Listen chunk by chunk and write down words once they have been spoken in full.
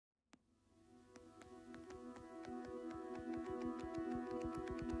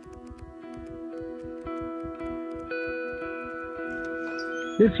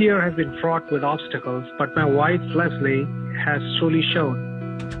This year has been fraught with obstacles, but my wife, Leslie, has truly shown.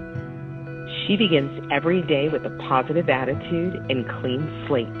 She begins every day with a positive attitude and clean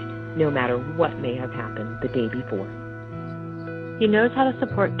slate, no matter what may have happened the day before. He knows how to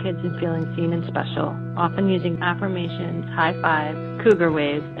support kids in feeling seen and special, often using affirmations, high fives, cougar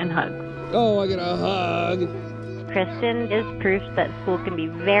waves, and hugs. Oh, I get a hug. Kristen is proof that school can be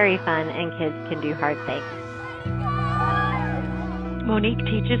very fun and kids can do hard things. Monique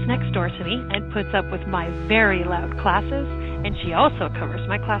teaches next door to me and puts up with my very loud classes, and she also covers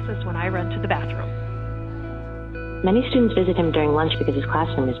my classes when I run to the bathroom. Many students visit him during lunch because his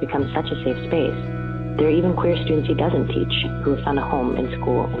classroom has become such a safe space. There are even queer students he doesn't teach who have found a home in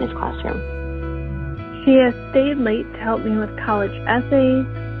school in his classroom. She has stayed late to help me with college essays.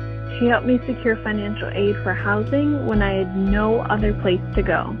 She helped me secure financial aid for housing when I had no other place to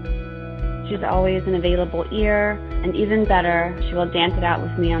go. She's always an available ear, and even better, she will dance it out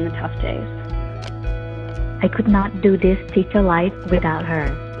with me on the tough days. I could not do this teacher life without her.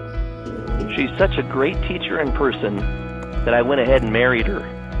 She's such a great teacher in person that I went ahead and married her.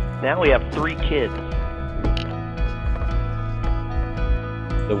 Now we have 3 kids.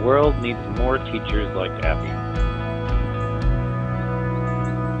 The world needs more teachers like Abby.